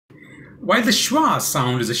while the schwa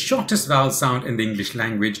sound is the shortest vowel sound in the English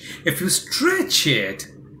language, if you stretch it,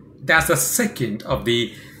 that's the second of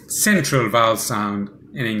the central vowel sound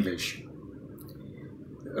in English.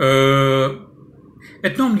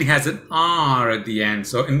 It normally has an R at the end.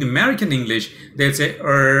 So in the American English, they'll say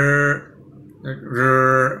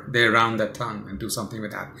they round their tongue and do something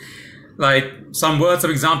with that. Like some words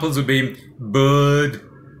of examples would be bird,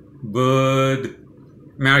 bird.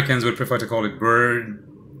 Americans would prefer to call it bird.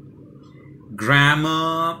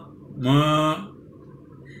 Grammar,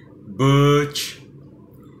 birch.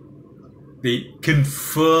 They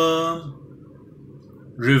confirm,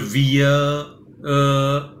 revere.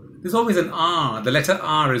 There's always an R. The letter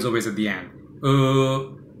R is always at the end.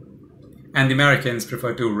 And the Americans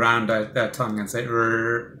prefer to round out their tongue and say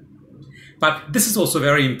But this is also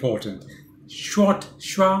very important. Short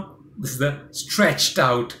schwa. This is the stretched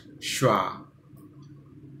out schwa.